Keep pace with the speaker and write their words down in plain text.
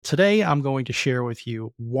Today I'm going to share with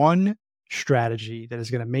you one strategy that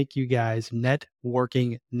is going to make you guys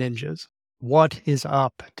networking ninjas. What is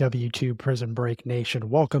up, W2 Prison Break Nation?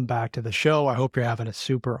 Welcome back to the show. I hope you're having a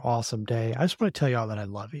super awesome day. I just want to tell y'all that I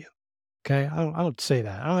love you. Okay. I don't say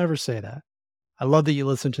that. I don't ever say that. I love that you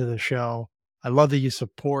listen to the show. I love that you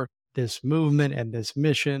support this movement and this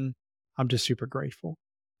mission. I'm just super grateful.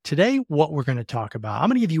 Today, what we're going to talk about, I'm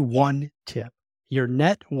going to give you one tip. Your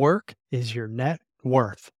network is your net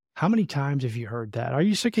worth. How many times have you heard that? Are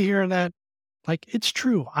you sick of hearing that? Like, it's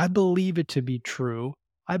true. I believe it to be true.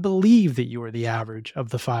 I believe that you are the average of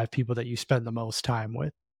the 5 people that you spend the most time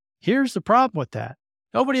with. Here's the problem with that.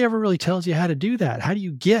 Nobody ever really tells you how to do that. How do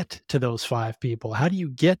you get to those 5 people? How do you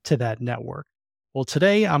get to that network? Well,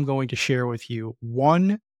 today I'm going to share with you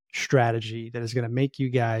one strategy that is going to make you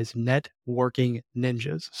guys networking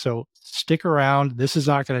ninjas. So stick around. This is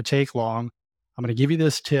not going to take long. I'm going to give you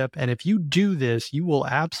this tip. And if you do this, you will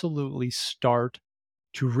absolutely start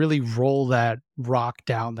to really roll that rock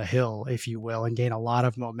down the hill, if you will, and gain a lot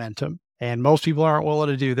of momentum. And most people aren't willing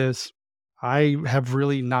to do this. I have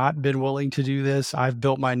really not been willing to do this. I've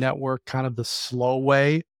built my network kind of the slow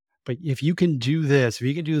way. But if you can do this, if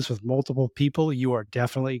you can do this with multiple people, you are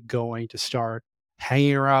definitely going to start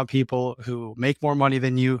hanging around people who make more money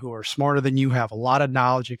than you, who are smarter than you, have a lot of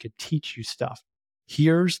knowledge, and could teach you stuff.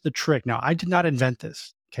 Here's the trick. Now, I did not invent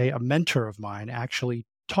this. Okay. A mentor of mine actually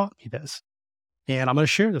taught me this, and I'm going to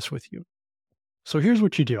share this with you. So here's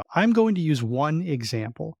what you do. I'm going to use one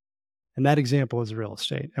example, and that example is real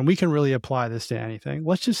estate. And we can really apply this to anything.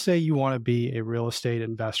 Let's just say you want to be a real estate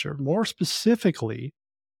investor. More specifically,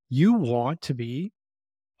 you want to be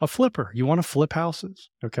a flipper. You want to flip houses.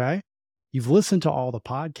 Okay. You've listened to all the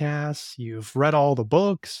podcasts, you've read all the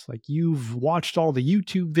books, like you've watched all the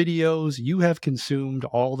YouTube videos, you have consumed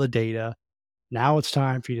all the data. Now it's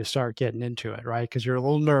time for you to start getting into it, right? Because you're a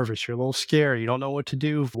little nervous, you're a little scared, you don't know what to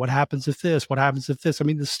do. What happens if this? What happens if this? I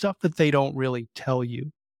mean, the stuff that they don't really tell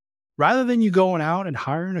you. Rather than you going out and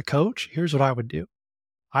hiring a coach, here's what I would do.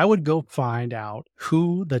 I would go find out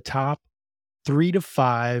who the top 3 to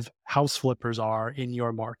 5 house flippers are in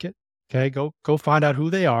your market. Okay, go find out who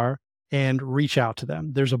they are and reach out to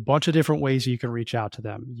them. There's a bunch of different ways you can reach out to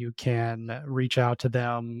them. You can reach out to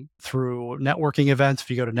them through networking events. If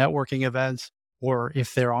you go to networking events, or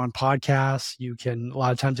if they're on podcasts, you can, a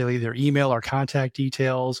lot of times they'll either email or contact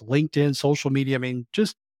details, LinkedIn, social media. I mean,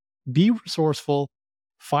 just be resourceful,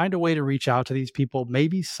 find a way to reach out to these people.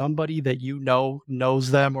 Maybe somebody that you know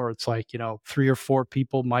knows them, or it's like, 3 or 4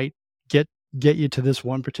 people might get you to this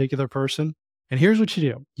one particular person. And here's what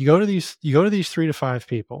you do. You go to these 3 to 5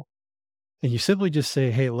 people, and you simply just say,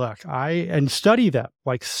 hey, look, and study them,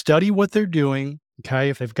 like study what they're doing. Okay.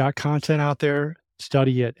 If they've got content out there,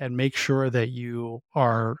 study it and make sure that you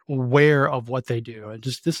are aware of what they do. And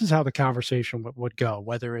just, this is how the conversation would go,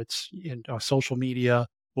 whether it's in social media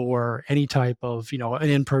or any type of, an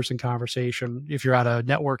in-person conversation. If you're at a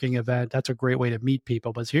networking event, that's a great way to meet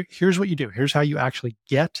people. But here's what you do. Here's how you actually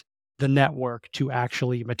get the network to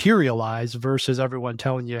actually materialize versus everyone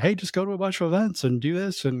telling you, hey, just go to a bunch of events and do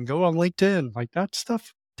this and go on LinkedIn. Like, that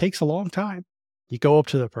stuff takes a long time. You go up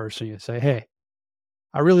to the person, you say, hey,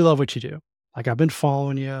 I really love what you do. Like, I've been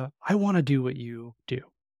following you. I want to do what you do.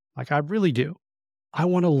 Like, I really do. I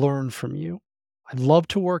want to learn from you. I'd love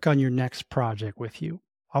to work on your next project with you.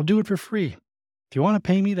 I'll do it for free. If you want to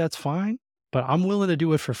pay me, that's fine, but I'm willing to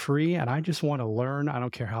do it for free. And I just want to learn. I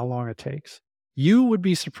don't care how long it takes. You would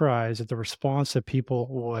be surprised at the response that people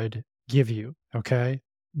would give you. Okay.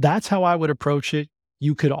 That's how I would approach it.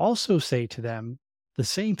 You could also say to them the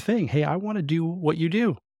same thing. Hey, I want to do what you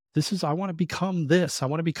do. I want to become this. I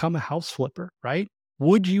want to become a house flipper, right?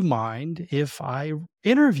 Would you mind if I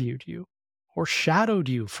interviewed you or shadowed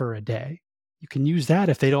you for a day? You can use that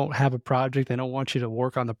if they don't have a project. They don't want you to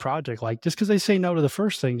work on the project. Like, just because they say no to the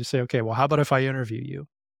first thing, just say, okay, well, how about if I interview you?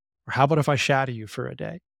 Or how about if I shadow you for a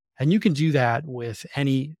day? And you can do that with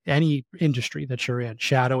any industry that you're in,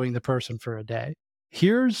 shadowing the person for a day.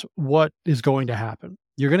 Here's what is going to happen.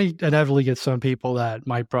 You're going to inevitably get some people that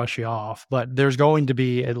might brush you off, but there's going to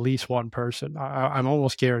be at least one person. I'm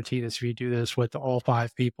almost guaranteed this. If you do this with all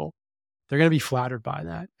 5 people, they're going to be flattered by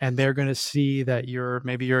that. And they're going to see that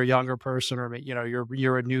maybe you're a younger person, or,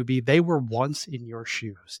 you're a newbie. They were once in your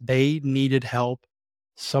shoes. They needed help.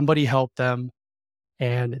 Somebody helped them.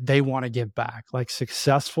 And they want to give back. Like,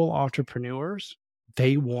 successful entrepreneurs,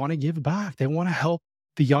 they want to give back. They want to help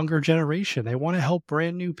the younger generation. They want to help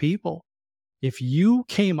brand new people. If you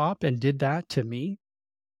came up and did that to me,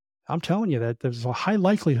 I'm telling you that there's a high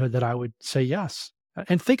likelihood that I would say yes.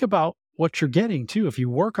 And think about what you're getting too. If you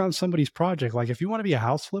work on somebody's project, like if you want to be a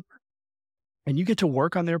house flipper, and you get to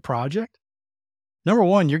work on their project, number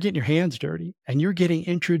one, you're getting your hands dirty and you're getting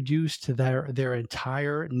introduced to their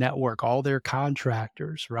entire network, all their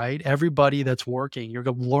contractors, right? Everybody that's working, you're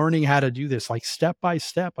learning how to do this like step by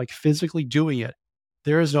step, like physically doing it.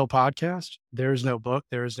 There is no podcast, there is no book,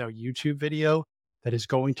 there is no YouTube video that is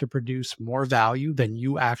going to produce more value than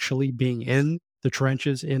you actually being in the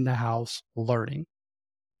trenches in the house learning.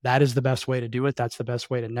 That is the best way to do it. That's the best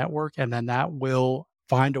way to network. And then that will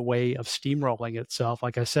find a way of steamrolling itself.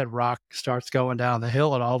 Like I said, rock starts going down the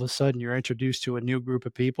hill, and all of a sudden you're introduced to a new group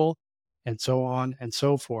of people, and so on and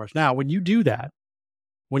so forth. Now, when you do that,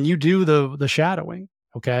 when you do the shadowing,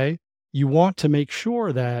 okay, you want to make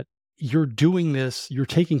sure that you're doing this, you're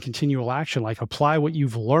taking continual action, like apply what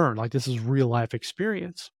you've learned, like this is real life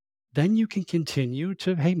experience. Then you can continue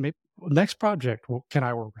to, hey, maybe next project, can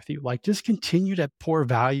I work with you? Like just continue to pour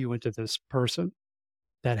value into this person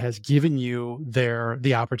that has given you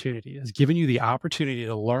the opportunity, has given you the opportunity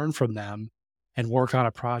to learn from them and work on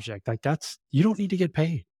a project. Like that's, you don't need to get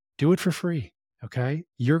paid. Do it for free. Okay.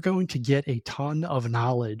 You're going to get a ton of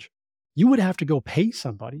knowledge. You would have to go pay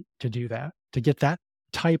somebody to do that, to get that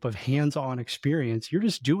type of hands-on experience. You're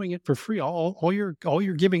just doing it for free. All you're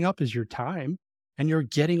giving up is your time, and you're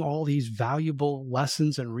getting all these valuable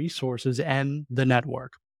lessons and resources and the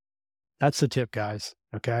network. That's the tip, guys.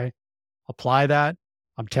 Okay. Apply that.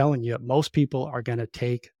 I'm telling you, most people are going to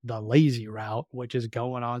take the lazy route, which is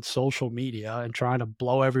going on social media and trying to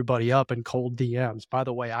blow everybody up in cold DMs. By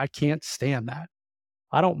the way, I can't stand that.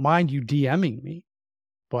 I don't mind you DMing me,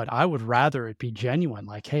 but I would rather it be genuine.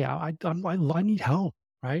 Like, hey, I need help,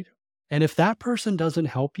 right? And if that person doesn't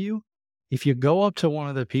help you, if you go up to one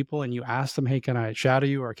of the people and you ask them, hey, can I shadow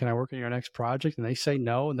you or can I work on your next project? And they say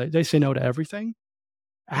no, and they say no to everything,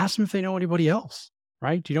 ask them if they know anybody else,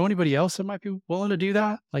 right? Do you know anybody else that might be willing to do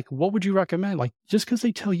that? Like, what would you recommend? Like, just because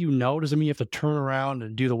they tell you no doesn't mean you have to turn around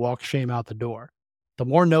and do the walk of shame out the door. The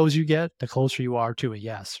more no's you get, the closer you are to a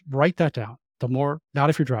yes. Write that down. The more, not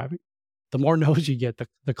if you're driving, the more no's you get,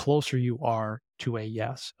 the closer you are to a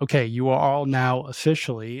yes. Okay, you are all now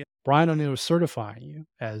officially, Brian O'Neill is certifying you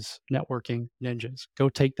as networking ninjas. Go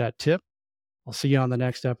take that tip. I'll see you on the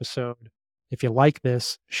next episode. If you like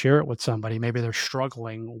this, share it with somebody. Maybe they're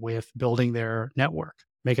struggling with building their network.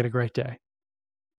 Make it a great day.